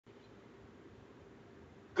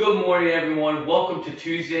Good morning, everyone. Welcome to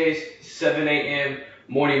Tuesday's 7 a.m.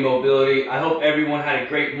 morning mobility. I hope everyone had a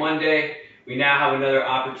great Monday. We now have another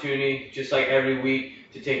opportunity, just like every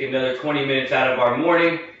week, to take another 20 minutes out of our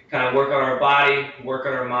morning, kind of work on our body, work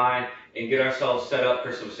on our mind, and get ourselves set up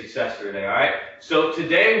for some success for today, all right? So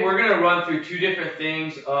today we're going to run through two different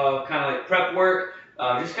things of kind of like prep work,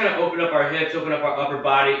 just kind of open up our hips, open up our upper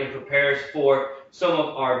body, and prepare us for some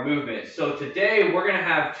of our movements. So today we're going to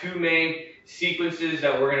have two main sequences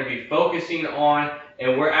that we're going to be focusing on,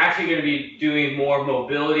 and we're actually going to be doing more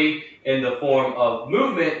mobility in the form of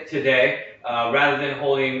movement today, rather than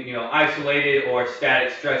holding, isolated or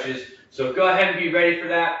static stretches. So go ahead and be ready for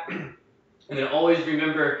that. And then always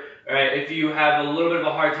remember, all right, if you have a little bit of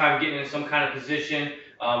a hard time getting in some kind of position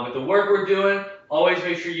with the work we're doing, always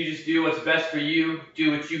make sure you just do what's best for you,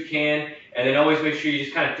 do what you can, and then always make sure you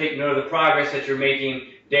just kind of take note of the progress that you're making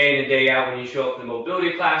day in and day out when you show up for the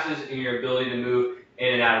mobility classes and your ability to move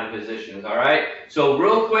in and out of the positions, all right? So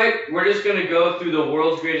real quick, we're just going to go through the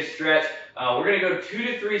world's greatest stretch. We're going to go 2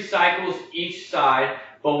 to 3 cycles each side,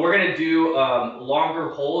 but we're going to do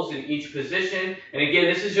longer holds in each position. And again,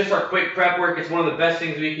 this is just our quick prep work. It's one of the best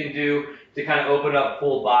things we can do to kind of open up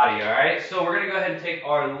full body, all right? So we're going to go ahead and take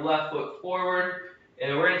our left foot forward, and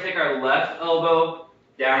then we're going to take our left elbow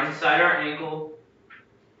down inside our ankle,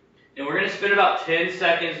 and we're going to spend about 10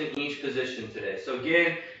 seconds in each position today. So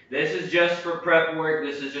again, this is just for prep work.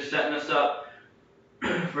 This is just setting us up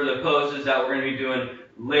for the poses that we're going to be doing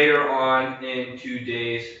later on in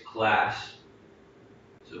today's class.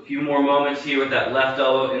 So a few more moments here with that left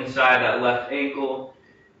elbow inside that left ankle.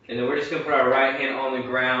 And then we're just going to put our right hand on the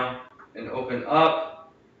ground and open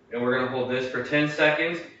up. And we're going to hold this for 10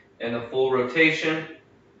 seconds and the full rotation.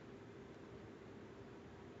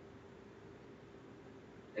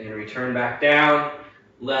 And return back down.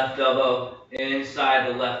 Left elbow inside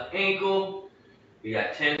the left ankle. We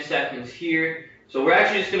got 10 seconds here. So we're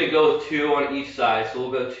actually just going to go 2 on each side. So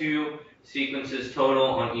we'll go 2 sequences total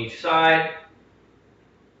on each side.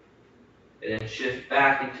 And then shift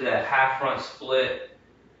back into that half front split.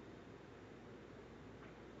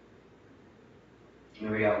 And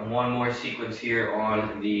we got one more sequence here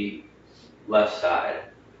on the left side.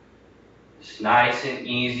 Just nice and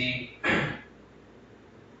easy.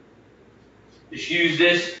 Just use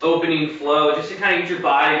this opening flow just to kind of get your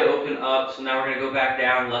body to open up. So now we're going to go back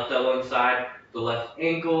down, left elbow inside the left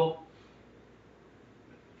ankle.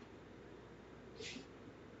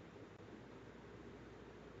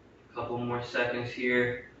 A couple more seconds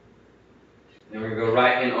here. Then we're going to go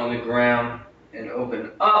right hand on the ground and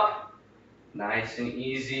open up. Nice and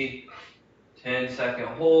easy. 10-second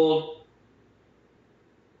hold.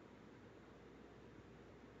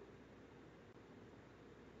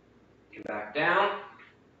 Back down.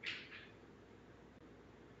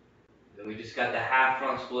 Then we just got the half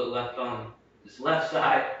front split left on this left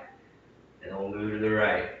side. And then we'll move to the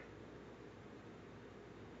right.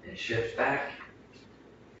 And shift back.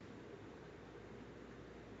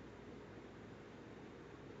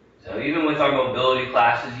 So even with our mobility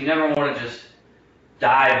classes, you never want to just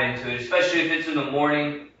dive into it, especially if it's in the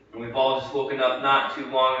morning and we've all just woken up not too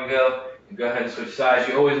long ago. Go ahead and switch sides.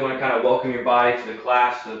 You always want to kind of welcome your body to the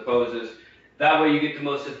class, to the poses. That way you get the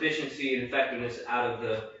most efficiency and effectiveness out of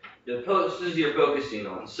the poses you're focusing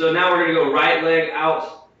on. So now we're going to go right leg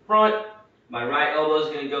out front. My right elbow is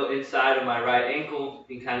going to go inside of my right ankle.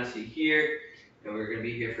 You can kind of see here. And we're going to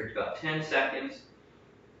be here for about 10 seconds.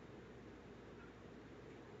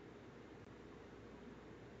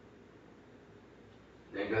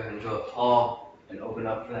 Then go ahead and go up tall and open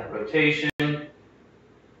up for that rotation.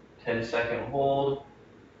 10-second hold.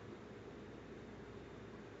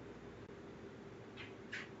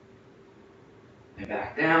 And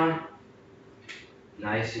back down.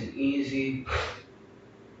 Nice and easy.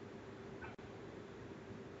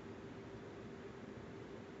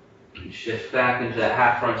 And shift back into that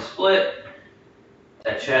half front split.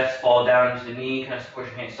 That chest fall down into the knee. Kind of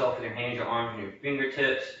support yourself with your hands, your arms, and your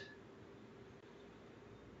fingertips.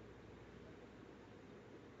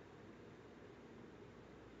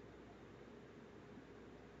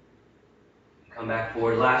 Come back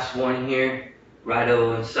forward, last one here. Right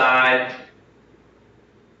elbow inside.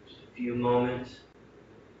 Just a few moments.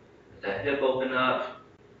 Let that hip open up.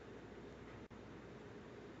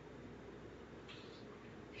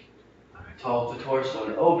 Alright, tall to torso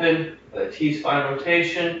and open. With a T-spine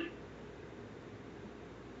rotation.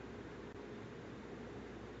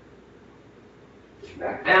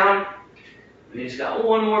 Back down. We just got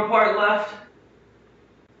one more part left.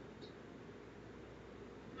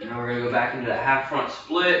 And now we're going to go back into that half front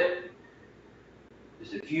split.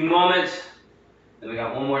 Just a few moments. Then we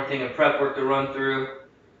got one more thing of prep work to run through.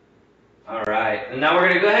 All right, and now we're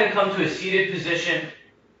gonna go ahead and come to a seated position.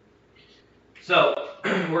 So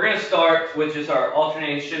we're gonna start with just our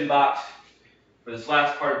alternating shin box for this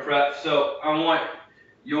last part of prep. So I want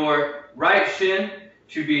your right shin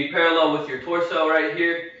to be parallel with your torso right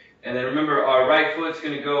here. And then remember, our right foot's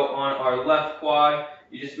gonna go on our left quad.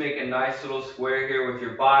 You just make a nice little square here with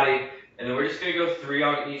your body. And then we're just gonna go 3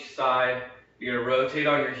 on each side. You're gonna rotate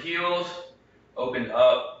on your heels, open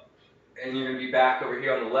up, and you're gonna be back over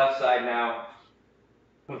here on the left side now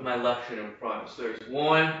with my left shin in front. So there's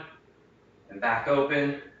 1, and back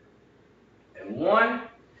open, and 1.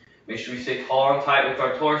 Make sure we stay tall and tight with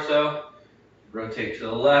our torso. Rotate to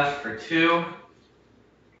the left for 2,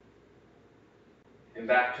 and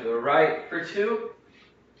back to the right for 2.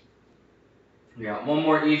 We got 1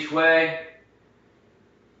 more each way.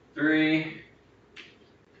 3,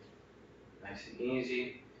 nice and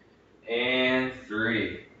easy, and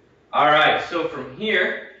 3. All right, so from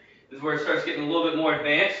here is where it starts getting a little bit more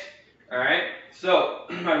advanced. All right, so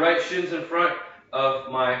my right shin's in front of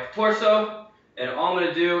my torso, and all I'm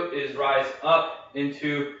gonna do is rise up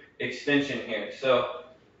into extension here. So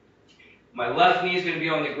my left knee is gonna be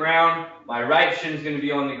on the ground, my right shin is gonna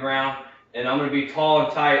be on the ground, and I'm gonna be tall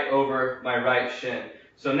and tight over my right shin.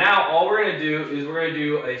 So now all we're gonna do is we're gonna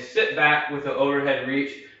do a sit back with an overhead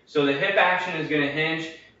reach. So the hip action is gonna hinge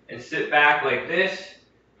and sit back like this.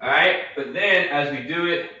 All right, but then as we do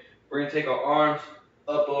it, we're gonna take our arms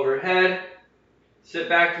up overhead, sit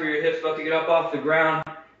back to where your hips about to get up off the ground,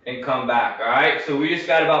 and come back. All right, so we just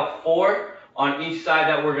got about 4 on each side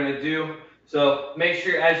that we're gonna do. So make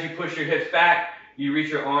sure as you push your hips back, you reach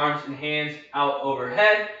your arms and hands out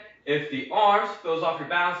overhead. If the arms goes off your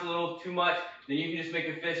balance a little too much, then you can just make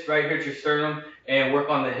a fist right here at your sternum and work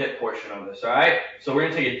on the hip portion of this. All right, so we're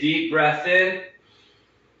gonna take a deep breath in,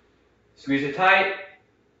 squeeze it tight,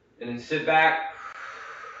 and then sit back,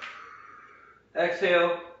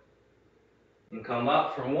 exhale, and come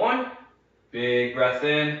up for 1. Big breath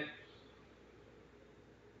in,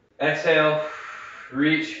 exhale,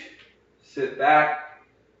 reach, sit back.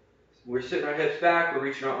 We're sitting our hips back, we're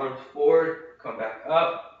reaching our arms forward, come back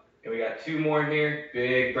up, and we got 2 more here.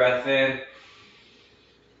 Big breath in,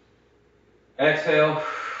 exhale,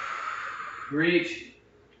 reach.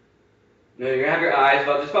 Now you're gonna have your eyes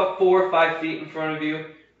just about 4 or 5 feet in front of you,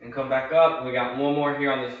 and come back up. And we got 1 more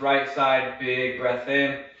here on this right side. Big breath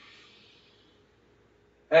in,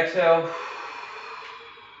 exhale,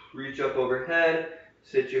 reach up overhead,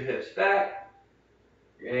 sit your hips back,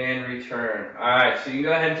 and return. All right, so you can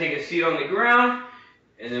go ahead and take a seat on the ground,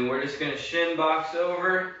 and then we're just gonna shin box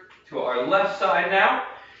over to our left side now.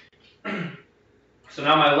 So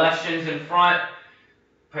now my left shin's in front,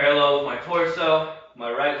 parallel with my torso. My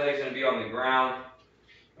right leg's gonna be on the ground.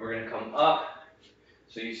 We're gonna come up.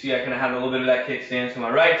 So you see I kind of have a little bit of that kickstand. So my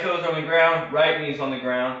right toe's on the ground, right knee's on the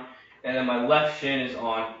ground, and then my left shin is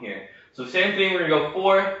on here. So same thing, we're gonna go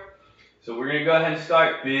 4. So we're gonna go ahead and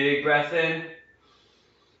start. Big breath in,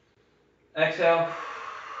 exhale,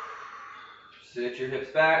 sit your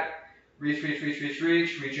hips back, reach, reach, reach, reach,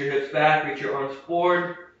 reach, reach your hips back, reach your arms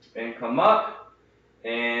forward, and come up,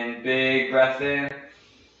 and big breath in,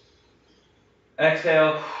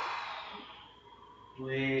 exhale,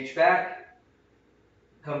 reach back,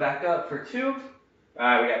 come back up for 2. All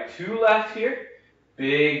right, we got 2 left here.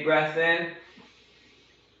 Big breath in,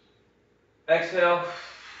 exhale,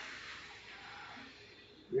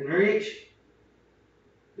 and reach.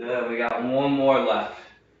 Good, we got 1 more left.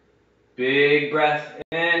 Big breath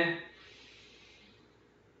in,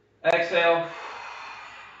 exhale,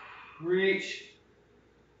 reach,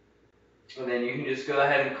 and then you can just go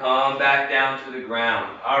ahead and come back down to the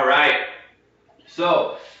ground. All right,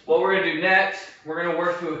 so what we're gonna do next, we're gonna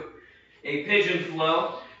work through a pigeon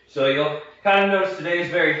flow. So you'll kind of notice today is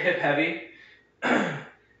very hip heavy.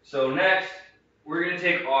 So next, we're gonna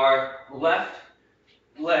take our left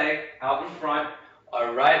leg out in front,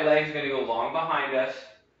 our right leg's gonna go long behind us,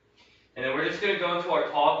 and then we're just gonna go into our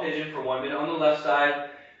tall pigeon for 1 minute on the left side.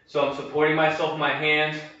 So I'm supporting myself with my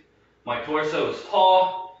hands, my torso is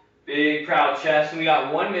tall, big proud chest, and we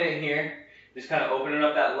got 1 minute here. Just kind of opening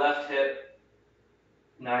up that left hip,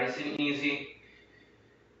 nice and easy.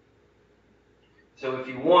 So if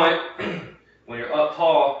you want, when you're up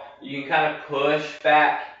tall, you can kind of push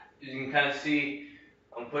back. You can kind of see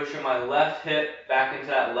I'm pushing my left hip back into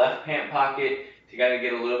that left pant pocket to kind of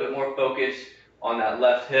get a little bit more focus on that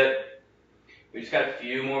left hip. We just got a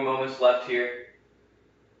few more moments left here.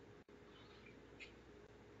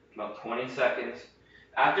 About 20 seconds.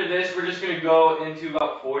 After this, we're just going to go into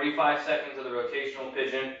about 45 seconds of the rotational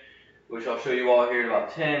pigeon, which I'll show you all here in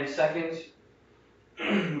about 10 seconds.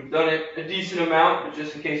 We've done it a decent amount, but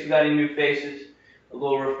just in case we got any new faces, a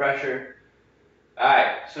little refresher.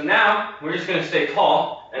 Alright, so now we're just going to stay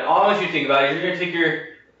tall, and all I want you to think about is you're going to take your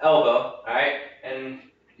elbow, alright, and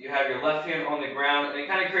you have your left hand on the ground, and it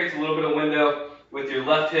kind of creates a little bit of window with your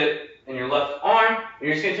left hip and your left arm, and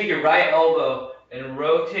you're just going to take your right elbow and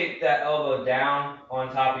rotate that elbow down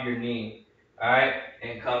on top of your knee, alright,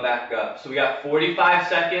 and come back up. So we got 45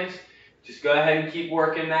 seconds. Just go ahead and keep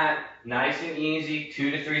working that, nice and easy,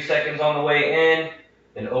 2 to 3 seconds on the way in,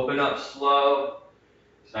 then open up slow.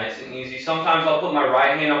 It's nice and easy. Sometimes I'll put my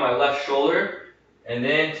right hand on my left shoulder and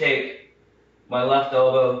then take my left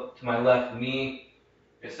elbow to my left knee.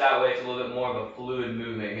 Just that way it's a little bit more of a fluid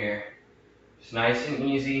movement here. Just nice and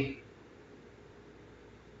easy.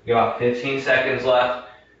 You got about 15 seconds left.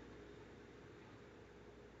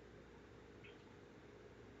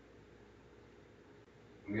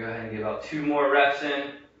 Go ahead and get about 2 more reps in.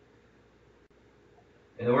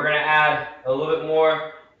 And then we're going to add a little bit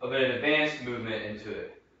more of an advanced movement into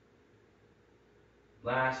it.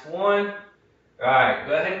 Last one. Alright,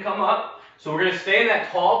 go ahead and come up. So we're going to stay in that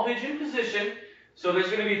tall pigeon position. So there's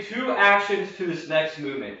going to be 2 actions to this next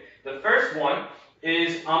movement. The first one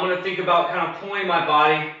is I'm going to think about kind of pulling my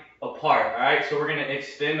body apart. Alright, so we're going to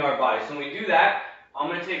extend our body. So when we do that, I'm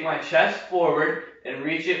going to take my chest forward and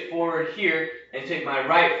reach it forward here and take my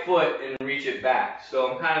right foot and reach it back.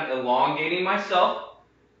 So I'm kind of elongating myself.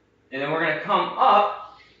 And then we're going to come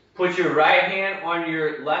up, put your right hand on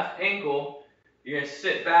your left ankle. You're going to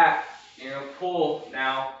sit back, you're going to pull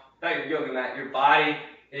now, like a yoga mat, your body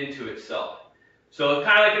into itself. So it's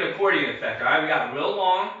kind of like an accordion effect, all right? We got real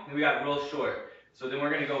long and we got real short. So then we're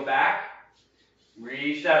going to go back,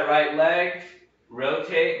 reach that right leg,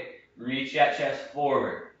 rotate, reach that chest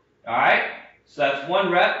forward, all right? So that's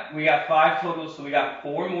 1 rep. We got 5 total, so we got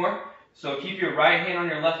 4 more. So keep your right hand on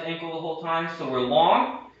your left ankle the whole time. So we're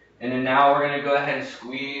long. And then now we're going to go ahead and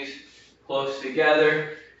squeeze close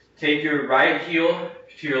together. Take your right heel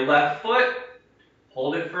to your left foot.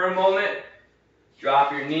 Hold it for a moment.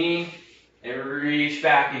 Drop your knee and reach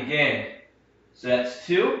back again. So that's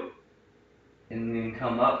 2. And then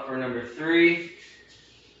come up for number 3.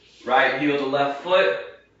 Right heel to left foot.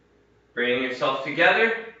 Bring yourself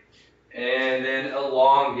together. And then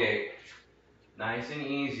elongate. Nice and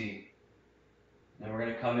easy. Then we're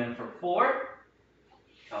going to come in for 4.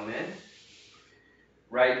 Come in.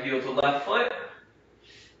 Right heel to left foot.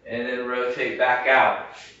 And then rotate back out.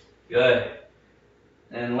 Good.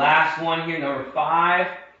 And last one here, number 5.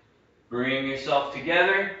 Bring yourself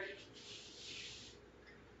together.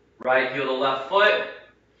 Right heel to left foot.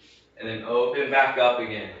 And then open back up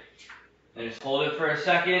again. And just hold it for a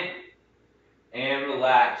second. And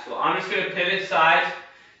relax. So I'm just going to pivot sides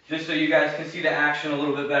just so you guys can see the action a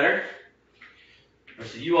little bit better. Or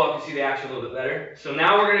so you all can see the action a little bit better. So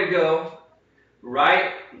now we're going to go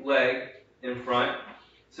right leg in front.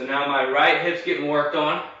 So now my right hip's getting worked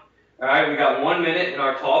on. Alright, we got 1 minute in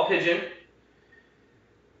our tall pigeon.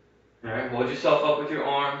 Alright, hold yourself up with your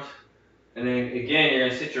arms. And then again, you're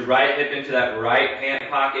going to sit your right hip into that right pant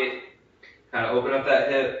pocket. Kind of open up that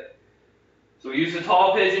hip. So we use the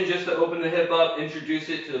tall pigeon just to open the hip up, introduce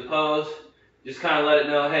it to the pose. Just kind of let it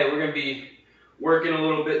know, hey, we're going to be working a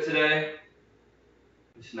little bit today.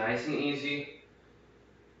 It's nice and easy.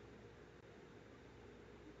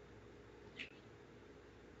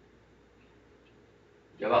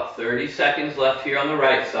 You have about 30 seconds left here on the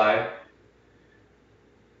right side.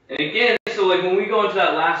 And again, so like when we go into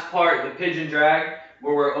that last part, the pigeon drag,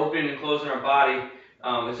 where we're opening and closing our body,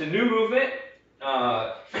 it's a new movement.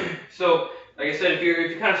 So like I said, if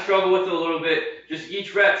you kind of struggle with it a little bit, just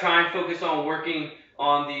each rep try and focus on working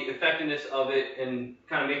on the effectiveness of it and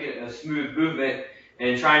kind of making it a smooth movement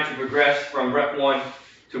and trying to progress from rep 1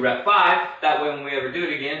 to rep 5. That way when we ever do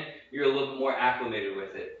it again, you're a little bit more acclimated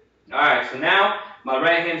with it. Alright, so now my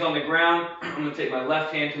right hand's on the ground. I'm going to take my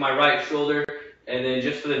left hand to my right shoulder. And then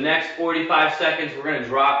just for the next 45 seconds, we're going to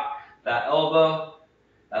drop that elbow,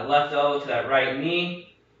 that left elbow to that right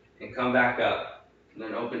knee, and come back up. And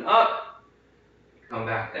then open up, come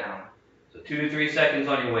back down. So 2 to 3 seconds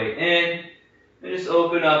on your way in. And just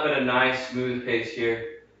open up at a nice, smooth pace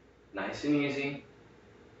here. Nice and easy.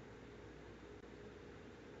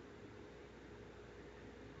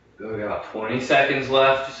 Good, we got about 20 seconds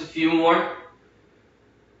left, just a few more.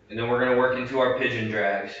 And then we're going to work into our pigeon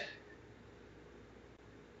drags.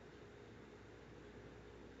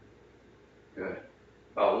 Good.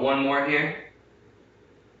 About 1 more here.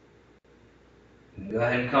 Go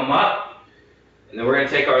ahead and come up. And then we're going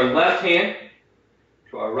to take our left hand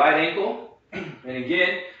to our right ankle. And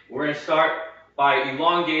again, we're going to start by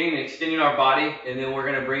elongating and extending our body, and then we're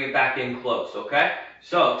going to bring it back in close, okay?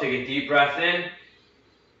 So take a deep breath in.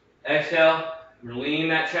 Exhale. Lean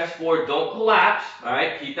that chest forward. Don't collapse. All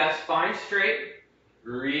right. Keep that spine straight.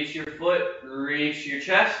 Reach your foot. Reach your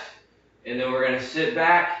chest. And then we're going to sit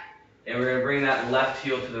back. And we're going to bring that left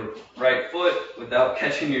heel to the right foot without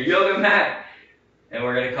catching your yoga mat. And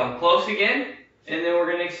we're going to come close again. And then we're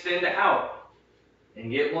going to extend out and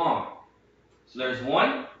get long. So there's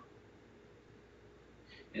one.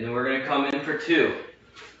 And then we're going to come in for two.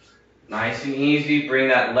 Nice and easy. Bring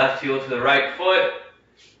that left heel to the right foot.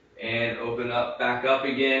 And open up, back up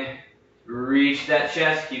again. Reach that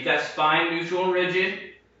chest. Keep that spine neutral and rigid.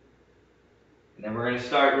 And then we're going to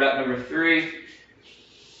start rep number 3.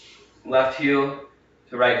 Left heel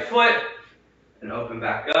to right foot. And open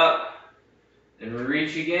back up. And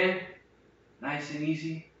reach again. Nice and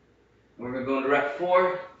easy. And we're going to go into rep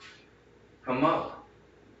 4. Come up.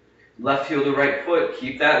 Left heel to right foot.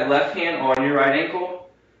 Keep that left hand on your right ankle.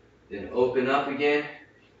 Then open up again.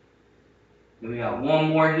 Then we got one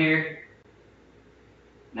more here.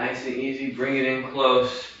 Nice and easy. Bring it in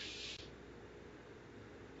close.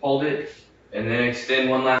 Hold it. And then extend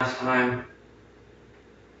one last time.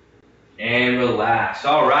 And relax.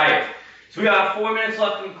 All right. So we got 4 minutes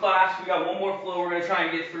left in class. We got one more flow we're going to try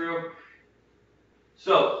and get through.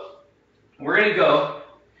 So we're going to go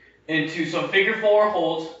into some figure 4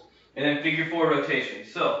 holds and then figure 4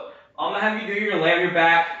 rotations. So all I'm going to have you do, you're going to lay on your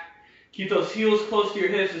back. Keep those heels close to your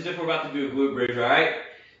hips as if we're about to do a glute bridge, all right?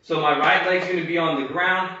 So my right leg's going to be on the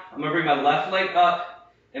ground. I'm going to bring my left leg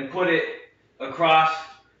up and put it across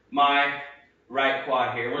my right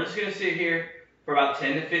quad here. We're just going to sit here for about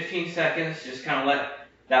 10 to 15 seconds. Just kind of let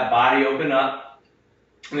that body open up.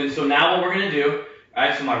 And then so now what we're going to do, all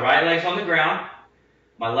right, so my right leg's on the ground.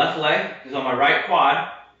 My left leg is on my right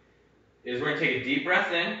quad. Is we're going to take a deep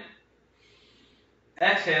breath in.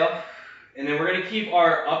 Exhale. And then we're going to keep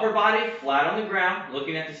our upper body flat on the ground,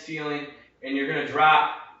 looking at the ceiling. And you're going to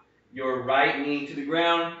drop your right knee to the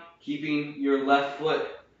ground, keeping your left foot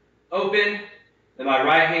open. Then my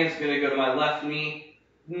right hand's going to go to my left knee.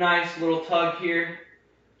 Nice little tug here.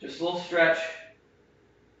 Just a little stretch.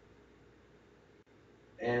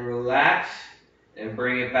 And relax. And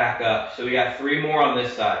bring it back up. So we got 3 more on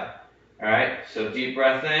this side. All right, so deep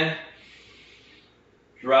breath in.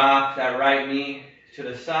 Drop that right knee to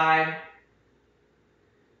the side.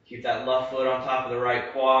 Keep that left foot on top of the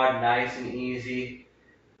right quad, nice and easy.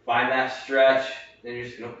 Find that stretch. Then you're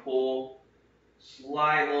just going to pull.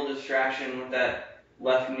 Slight little distraction with that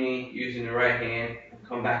left knee using the right hand.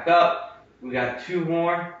 Come back up. We got 2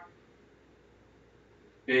 more.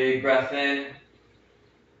 Big breath in.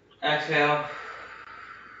 Exhale.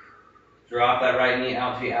 Drop that right knee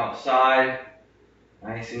out to the outside.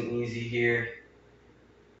 Nice and easy here.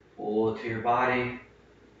 Pull it to your body.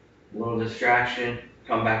 A little distraction.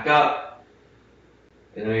 Come back up.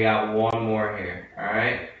 And then we got 1 more here.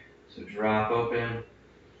 Alright? So drop open.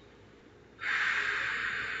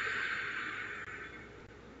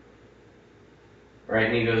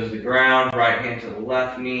 Right knee goes to the ground. Right hand to the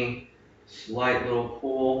left knee. Slight little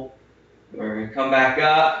pull. We're going to come back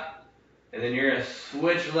up. And then you're going to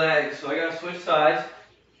switch legs. So I got to switch sides.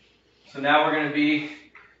 So now we're going to be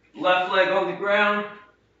left leg on the ground.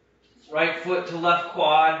 Right foot to left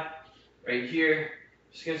quad. Right here.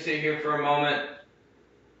 Just going to sit here for a moment.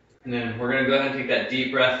 And then we're going to go ahead and take that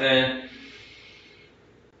deep breath in.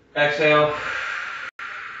 Exhale.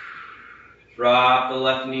 Drop the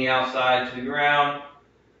left knee outside to the ground.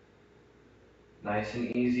 Nice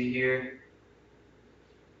and easy here.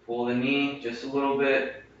 Pull the knee just a little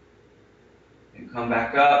bit. And come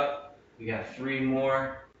back up. We got 3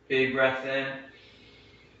 more. Big breath in.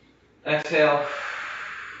 Exhale.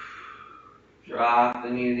 Drop the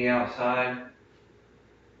knee to the outside.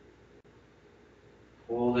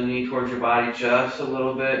 Pull the knee towards your body just a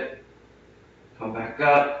little bit. Come back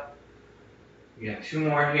up. We got 2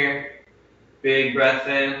 more here. Big breath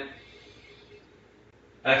in.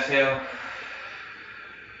 Exhale.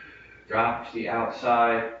 Drop to the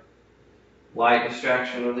outside. Light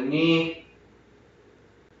distraction with the knee.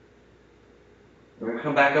 We're going to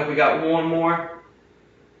come back up. We got 1 more.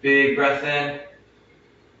 Big breath in.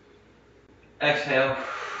 Exhale.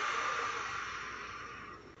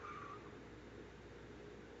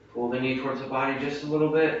 Pull the knee towards the body just a little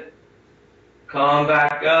bit. Come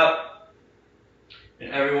back up.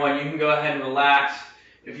 And everyone, you can go ahead and relax.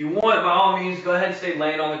 If you want, by all means, go ahead and stay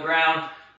laying on the ground.